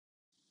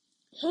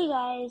Hey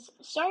guys,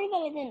 sorry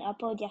that I didn't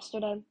upload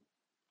yesterday.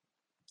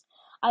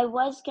 I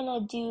was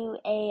gonna do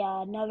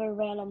another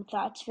random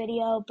thoughts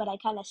video, but I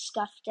kind of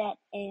scuffed it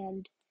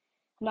and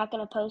I'm not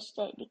gonna post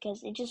it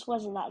because it just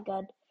wasn't that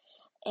good,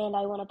 and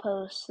I want to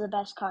post the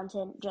best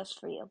content just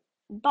for you.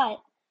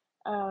 But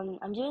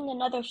I'm doing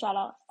another shout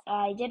out.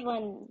 I did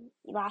one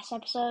last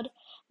episode,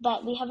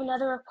 but we have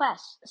another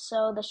request.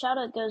 So the shout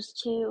out goes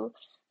to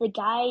the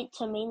guide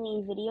to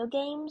mainly video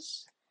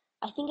games.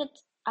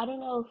 I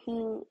don't know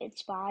who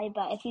it's by,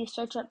 but if you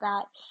search up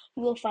that,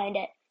 you will find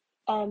it.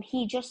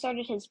 He just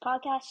started his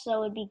podcast,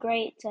 so it'd be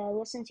great to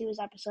listen to his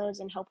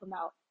episodes and help him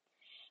out.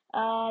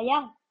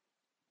 Yeah,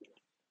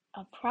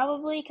 I'll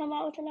probably come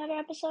out with another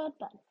episode,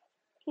 but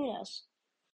who knows?